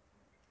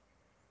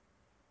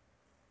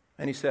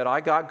 And he said, I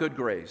got good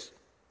grades.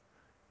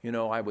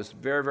 I was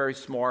very, very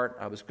smart.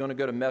 I was going to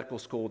go to medical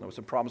school. There was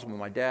some problems with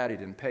my dad. He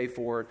didn't pay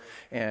for it.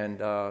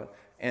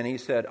 And he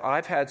said,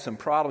 I've had some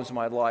problems in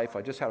my life.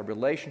 I just had a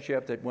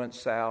relationship that went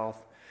south.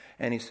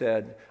 And he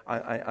said,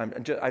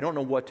 I don't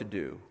know what to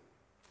do.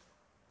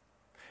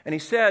 And he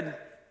said,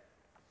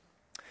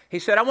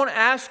 I want to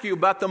ask you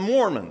about the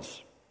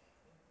Mormons.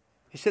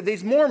 He said,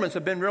 these Mormons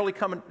have been really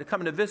coming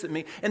to visit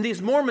me, and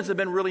these Mormons have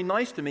been really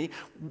nice to me.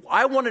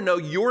 I want to know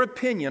your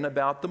opinion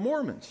about the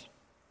Mormons.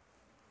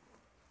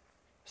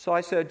 So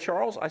I said,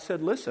 Charles,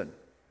 listen,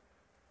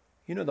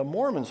 the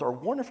Mormons are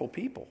wonderful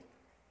people.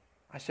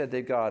 I said,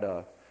 they've got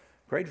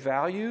great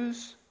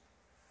values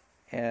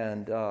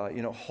and,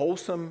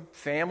 wholesome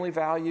family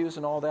values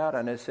and all that.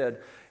 And I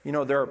said,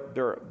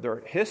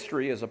 their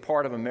history is a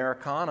part of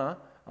Americana.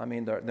 I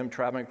mean, them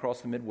traveling across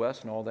the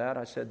Midwest and all that.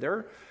 I said,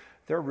 they're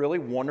they're really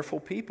wonderful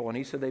people. And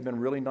he said, they've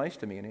been really nice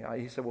to me.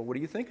 And he said, well, what do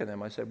you think of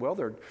them? I said, well,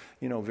 they're,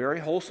 very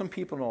wholesome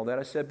people and all that.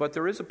 I said, but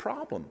there is a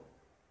problem.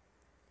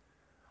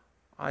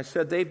 I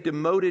said, they've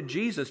demoted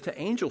Jesus to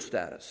angel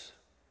status.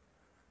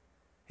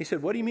 He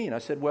said, what do you mean? I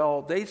said,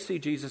 well, they see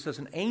Jesus as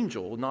an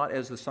angel, not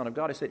as the Son of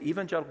God. I said,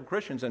 evangelical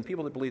Christians and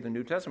people that believe the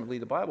New Testament,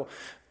 believe the Bible,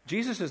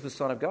 Jesus is the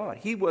Son of God.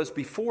 He was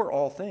before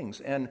all things,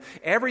 and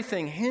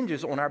everything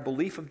hinges on our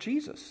belief of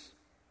Jesus.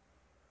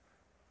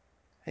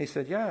 He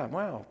said, yeah,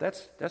 wow,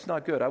 that's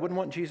not good. I wouldn't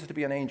want Jesus to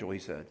be an angel, he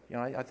said.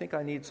 I think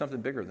I need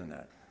something bigger than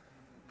that.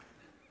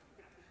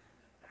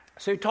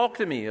 So he talked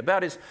to me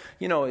about his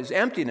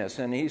emptiness,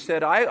 and he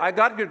said, I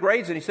got good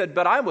grades, and he said,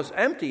 but I was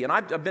empty, and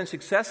I've been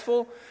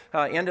successful,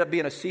 ended up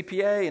being a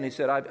CPA, and he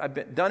said,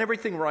 I've done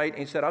everything right, and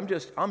he said, I'm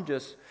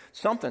just,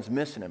 something's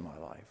missing in my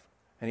life.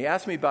 And he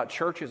asked me about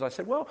churches. I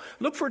said, well,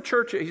 look for a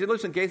church. He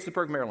lives in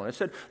Gaithersburg, Maryland. I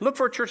said, look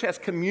for a church that has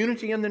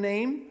community in the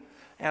name.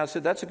 And I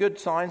said, that's a good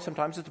sign.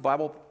 Sometimes it's a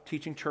Bible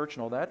teaching church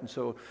and all that. And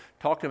so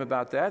talked to him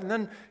about that. And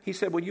then he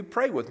said, well, you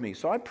pray with me.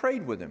 So I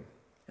prayed with him.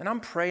 And I'm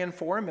praying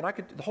for him, and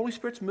the Holy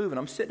Spirit's moving.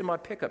 I'm sitting in my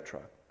pickup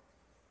truck.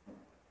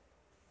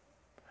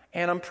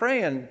 And I'm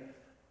praying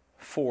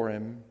for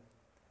him.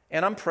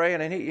 And I'm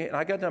praying, and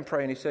I got done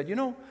praying. He said,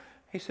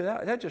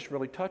 that just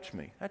really touched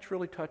me. That's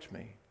really touched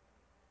me.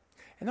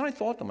 And then I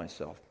thought to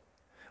myself,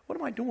 what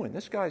am I doing?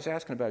 This guy's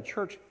asking about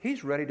church.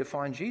 He's ready to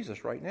find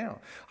Jesus right now.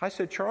 I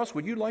said, Charles,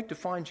 would you like to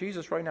find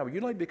Jesus right now? Would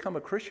you like to become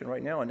a Christian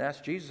right now and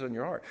ask Jesus in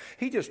your heart?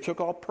 He just took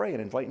off praying,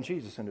 inviting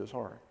Jesus into his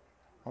heart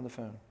on the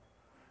phone.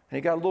 And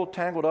he got a little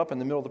tangled up in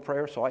the middle of the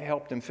prayer, so I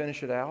helped him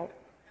finish it out.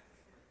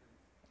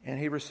 And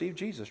he received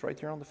Jesus right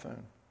there on the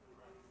phone.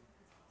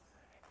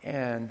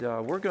 And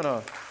we're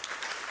going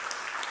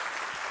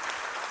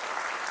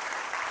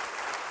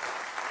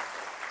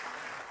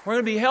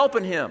to be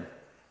helping him.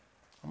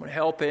 I'm going to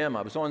help him.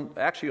 I was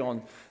actually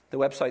on the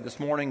website this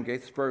morning,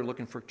 Gaithersburg,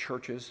 looking for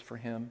churches for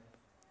him.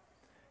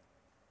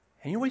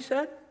 And you know what he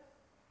said?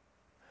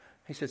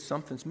 He said,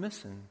 something's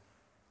missing.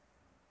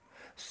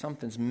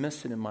 Something's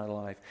missing in my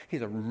life.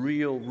 He's a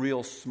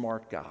real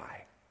smart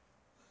guy.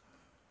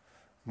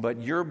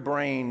 But your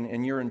brain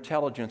and your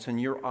intelligence and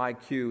your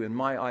IQ and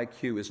my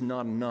IQ is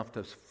not enough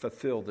to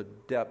fulfill the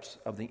depths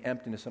of the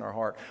emptiness in our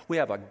heart. We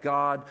have a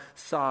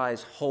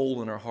God-sized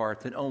hole in our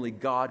heart that only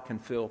God can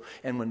fill.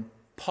 And when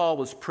Paul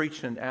was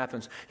preaching in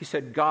Athens, he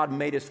said God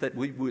made us that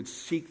we would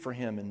seek for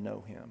him and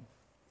know him.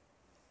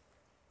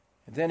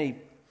 And then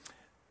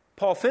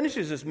Paul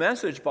finishes his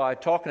message by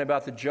talking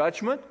about the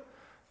judgment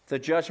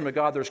of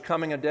God. There's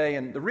coming a day,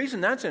 and the reason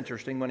that's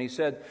interesting when he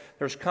said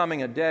there's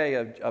coming a day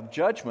of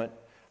judgment,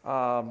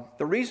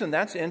 the reason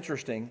that's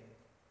interesting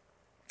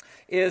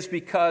is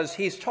because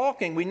he's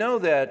talking, we know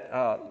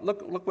that,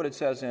 look what it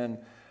says in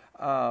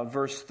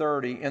verse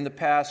 30. In the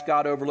past,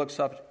 God overlooked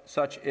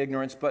such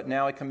ignorance, but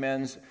now he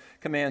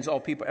commands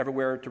all people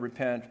everywhere to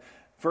repent.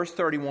 Verse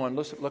 31,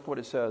 look what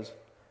it says.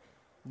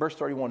 Verse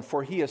 31,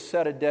 for he has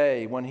set a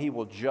day when he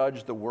will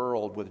judge the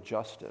world with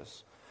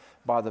justice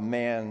by the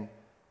man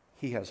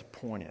he has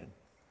appointed.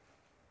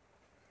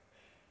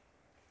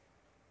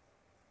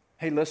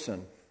 Hey,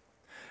 listen.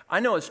 I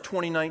know it's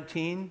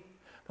 2019,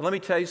 but let me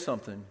tell you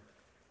something.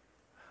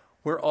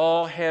 We're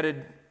all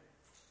headed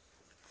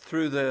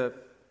through the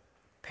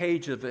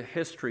page of the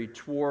history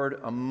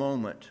toward a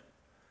moment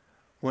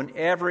when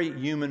every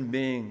human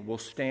being will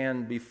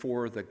stand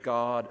before the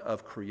God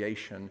of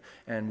creation,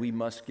 and we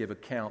must give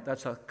account.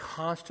 That's a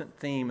constant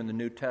theme in the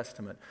New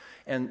Testament.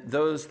 And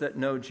those that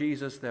know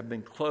Jesus, that have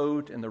been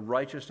clothed in the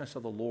righteousness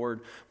of the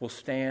Lord, will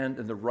stand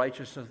in the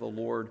righteousness of the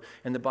Lord.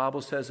 And the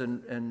Bible says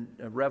in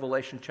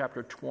Revelation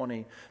chapter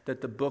 20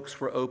 that the books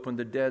were opened,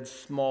 the dead,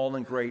 small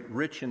and great,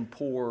 rich and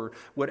poor,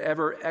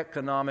 whatever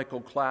economical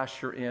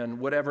class you're in,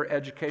 whatever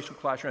educational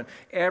class you're in,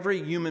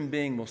 every human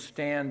being will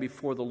stand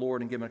before the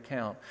Lord and give an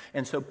account.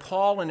 And so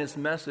Paul in his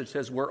message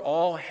says we're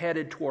all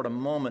headed toward a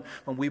moment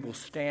when we will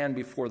stand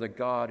before the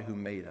God who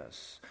made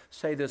us.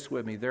 Say this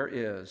with me. There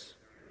is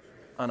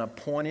an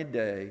appointed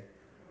day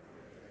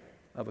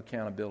of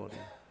accountability.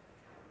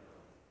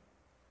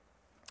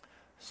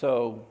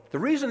 So the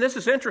reason this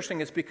is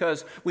interesting is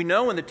because we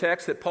know in the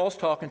text that Paul's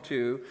talking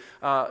to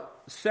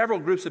several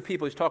groups of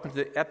people. He's talking to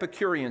the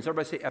Epicureans.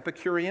 Everybody say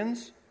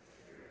Epicureans?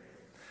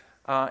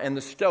 And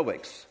the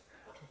Stoics.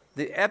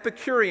 The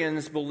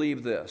Epicureans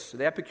believe this.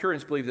 The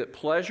Epicureans believe that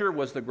pleasure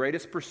was the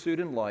greatest pursuit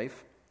in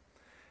life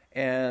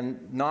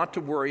and not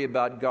to worry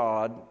about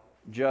God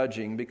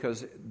judging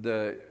because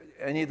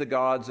any of the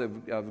gods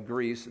of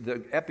Greece,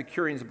 the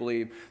Epicureans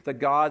believe the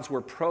gods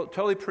were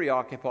totally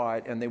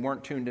preoccupied and they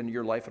weren't tuned into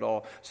your life at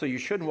all. So you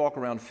shouldn't walk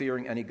around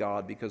fearing any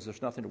god because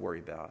there's nothing to worry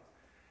about.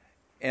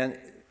 And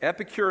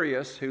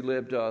Epicurus, who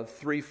lived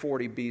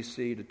 340 BC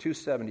to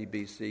 270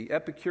 BC,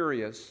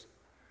 Epicurus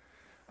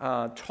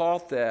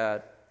taught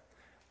that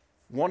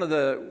one of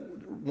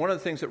the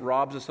things that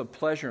robs us of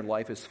pleasure in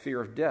life is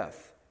fear of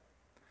death.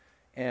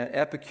 And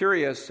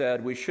Epicurus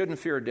said we shouldn't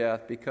fear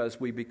death because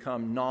we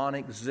become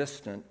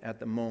non-existent at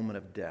the moment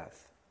of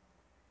death.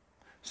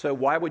 So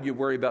why would you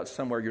worry about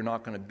somewhere you're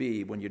not going to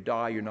be? When you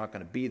die, you're not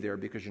going to be there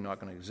because you're not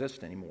going to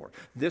exist anymore.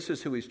 This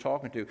is who he's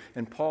talking to.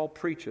 And Paul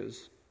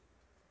preaches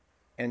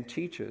and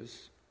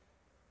teaches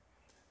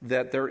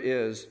that there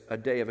is a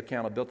day of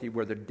accountability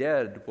where the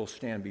dead will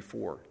stand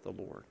before the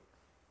Lord.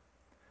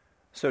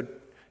 So,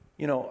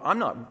 I'm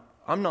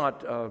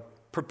not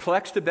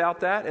perplexed about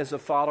that as a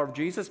follower of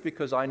Jesus,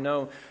 because I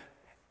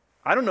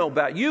don't know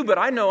about you, but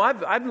I know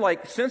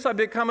I've since I've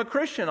become a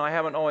Christian, I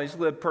haven't always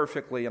lived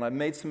perfectly, and I've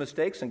made some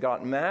mistakes and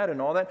gotten mad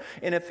and all that.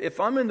 And if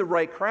I'm in the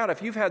right crowd,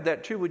 if you've had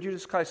that too, would you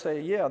just kind of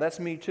say, yeah, that's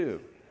me too?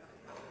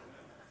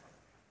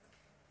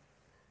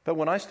 But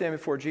when I stand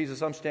before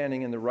Jesus, I'm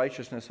standing in the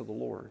righteousness of the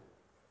Lord.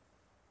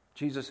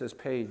 Jesus has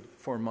paid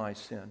for my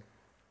sin.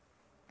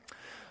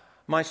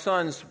 My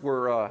sons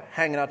were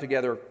hanging out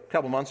together a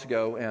couple months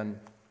ago, and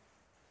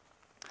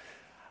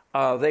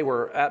they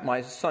were at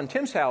my son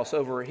Tim's house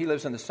he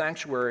lives in the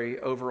sanctuary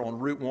over on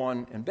Route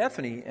 1 in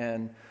Bethany,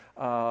 and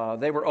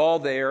they were all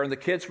there, and the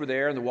kids were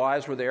there, and the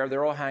wives were there.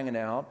 They're all hanging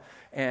out,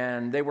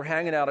 and they were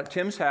hanging out at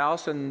Tim's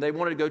house, and they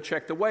wanted to go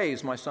check the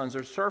waves. My sons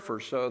are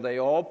surfers, so they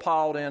all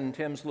piled in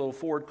Tim's little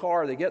Ford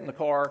car. They get in the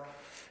car,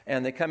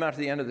 and they come out to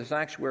the end of the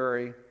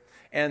sanctuary,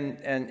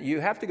 and you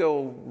have to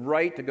go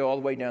right to go all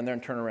the way down there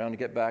and turn around to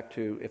get back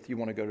to, if you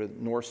want to go to the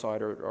north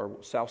side or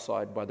south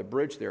side by the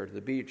bridge there to the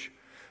beach.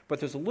 But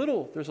there's a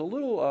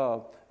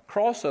little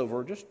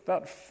crossover just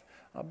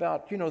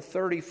about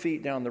 30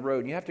 feet down the road.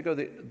 And you have to go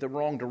the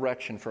wrong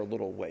direction for a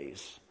little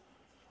ways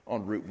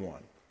on Route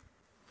 1.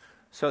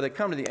 So they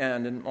come to the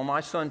end, and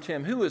my son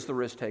Tim, who is the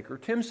risk taker,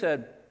 Tim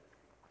said,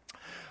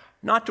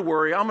 not to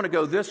worry, I'm going to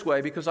go this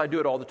way because I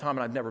do it all the time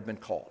and I've never been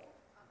caught.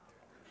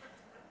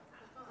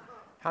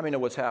 How many know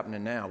what's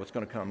happening now, what's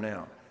going to come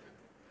now?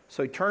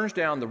 So he turns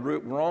down the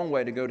wrong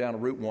way to go down to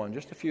Route 1,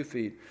 just a few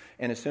feet.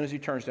 And as soon as he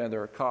turns down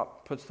there, a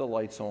cop puts the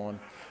lights on,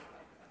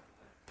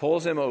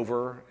 pulls him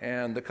over,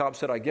 and the cop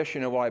said, I guess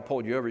you know why I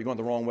pulled you over. You're going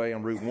the wrong way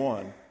on Route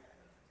 1.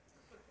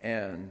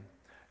 And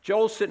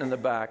Joel's sitting in the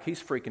back.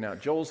 He's freaking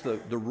out. Joel's the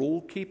rule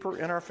keeper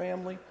in our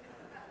family.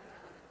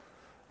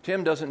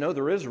 Tim doesn't know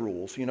there is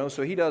rules,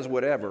 so he does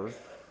whatever.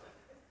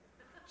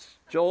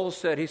 Joel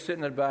said, he's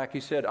sitting in the back.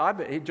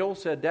 Joel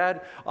said,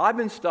 Dad, I've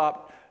been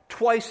stopped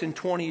twice in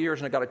 20 years,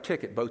 and I got a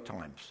ticket both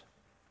times.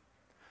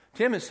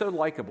 Tim is so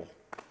likable.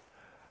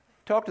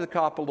 Talked to the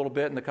cop a little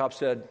bit, and the cop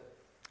said,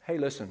 hey,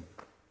 listen,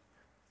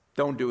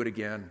 don't do it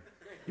again.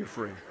 You're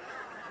free.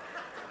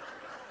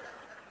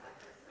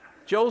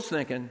 Joel's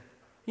thinking,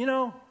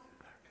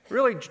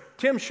 really,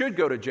 Tim should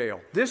go to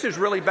jail. This is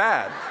really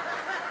bad.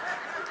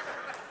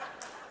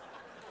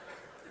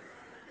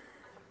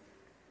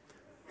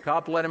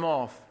 Cop let him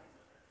off.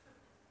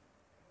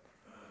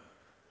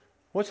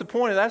 What's the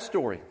point of that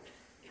story?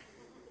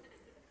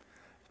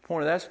 The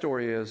point of that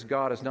story is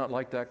God is not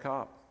like that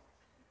cop.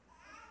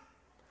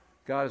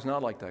 God is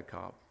not like that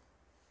cop.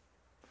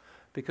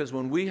 Because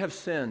when we have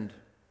sinned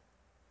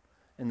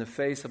in the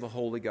face of a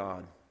holy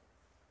God,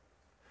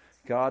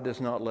 God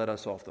does not let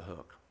us off the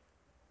hook.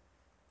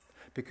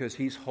 Because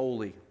He's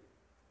holy,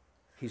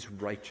 He's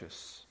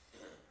righteous,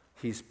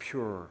 He's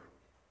pure,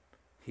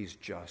 He's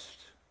just.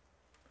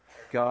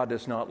 God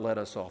does not let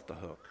us off the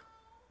hook.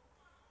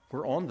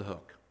 We're on the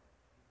hook.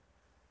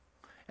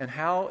 And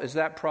how is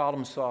that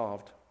problem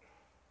solved?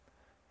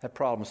 That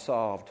problem is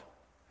solved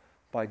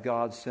by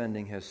God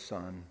sending His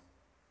Son,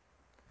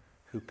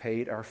 who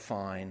paid our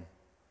fine,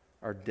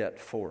 our debt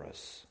for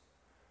us,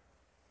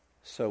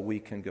 so we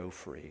can go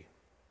free.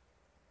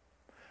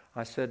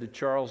 I said to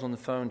Charles on the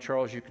phone,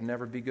 Charles, you can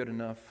never be good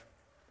enough.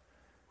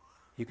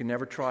 You can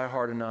never try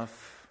hard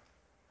enough.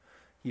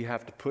 You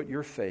have to put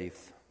your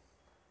faith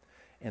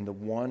in the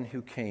one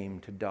who came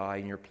to die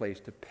in your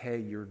place to pay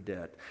your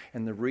debt.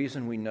 And the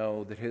reason we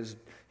know that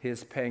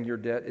his paying your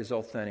debt is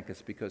authentic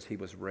is because He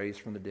was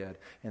raised from the dead,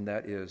 and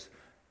that is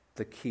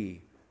the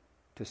key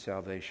to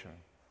salvation.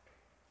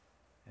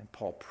 And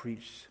Paul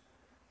preached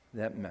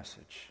that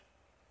message.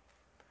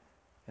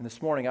 And this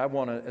morning, I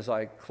want to, as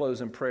I close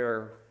in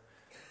prayer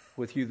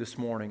with you this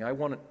morning, I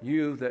want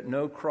you that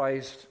know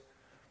Christ,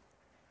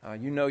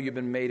 you've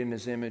been made in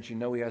His image, He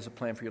has a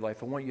plan for your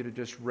life. I want you to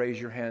just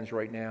raise your hands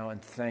right now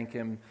and thank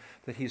Him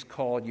that He's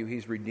called you,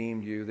 He's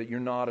redeemed you, that you're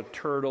not a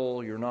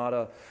turtle, you're not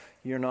a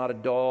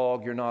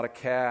dog, you're not a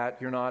cat,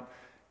 you're not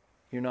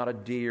a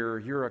deer.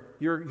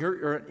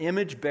 You're an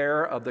image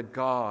bearer of the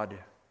God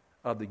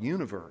of the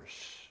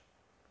universe.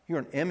 You're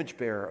an image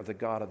bearer of the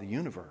God of the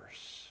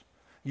universe.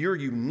 You're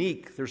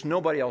unique. There's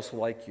nobody else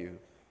like you.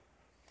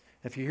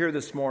 If you're here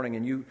this morning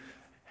and you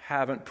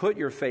haven't put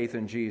your faith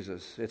in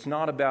Jesus, it's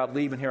not about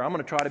leaving here, I'm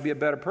going to try to be a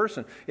better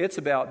person. It's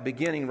about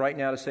beginning right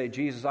now to say,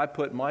 Jesus, I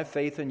put my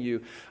faith in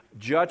you.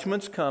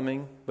 Judgment's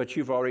coming, but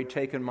you've already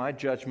taken my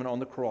judgment on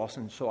the cross,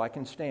 and so I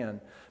can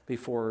stand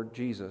before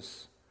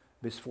Jesus,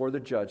 before the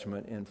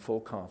judgment in full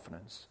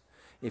confidence.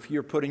 If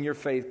you're putting your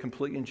faith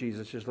completely in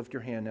Jesus, just lift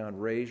your hand now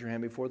and raise your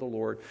hand before the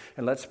Lord.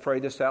 And let's pray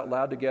this out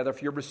loud together.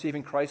 If you're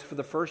receiving Christ for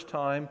the first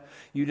time,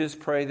 you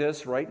just pray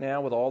this right now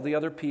with all the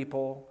other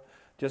people.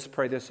 Just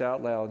pray this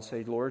out loud and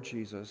say, Lord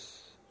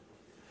Jesus,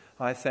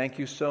 I thank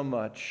you so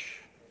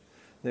much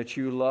that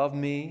you love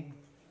me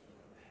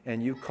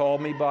and you call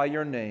me by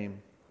your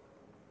name.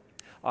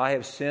 I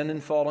have sinned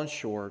and fallen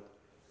short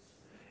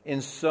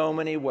in so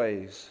many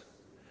ways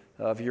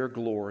of your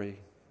glory.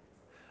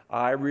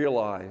 I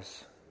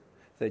realize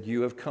that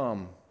you have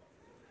come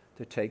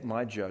to take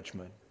my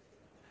judgment.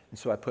 And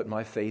so I put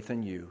my faith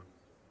in you.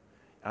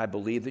 I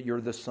believe that you're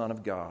the Son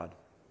of God.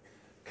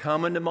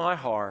 Come into my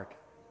heart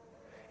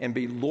and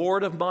be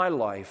Lord of my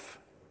life,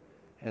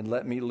 and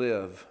let me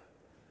live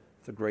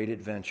the great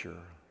adventure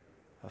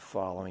of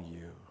following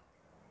you.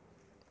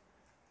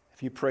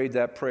 If you prayed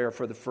that prayer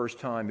for the first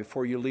time,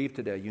 before you leave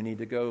today, you need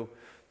to go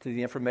to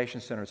the information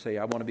center and say,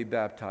 I want to be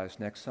baptized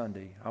next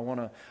Sunday. I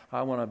want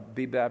to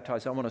be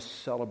baptized. I want to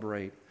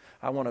celebrate.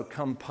 I want to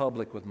come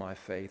public with my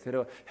faith.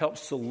 It'll help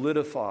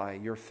solidify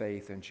your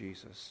faith in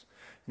Jesus.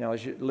 Now,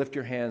 as you lift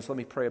your hands, let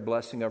me pray a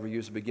blessing over you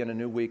as we begin a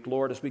new week.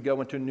 Lord, as we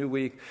go into a new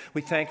week,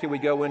 we thank you. We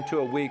go into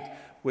a week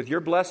with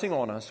your blessing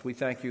on us. We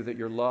thank you that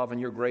your love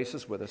and your grace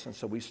is with us. And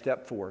so we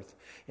step forth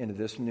into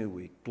this new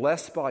week,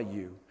 blessed by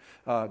you,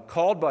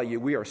 called by you.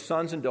 We are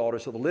sons and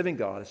daughters of the living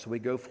God. So we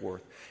go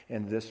forth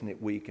in this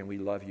week, and we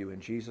love you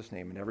in Jesus'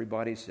 name. And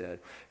everybody said,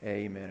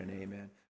 amen and amen.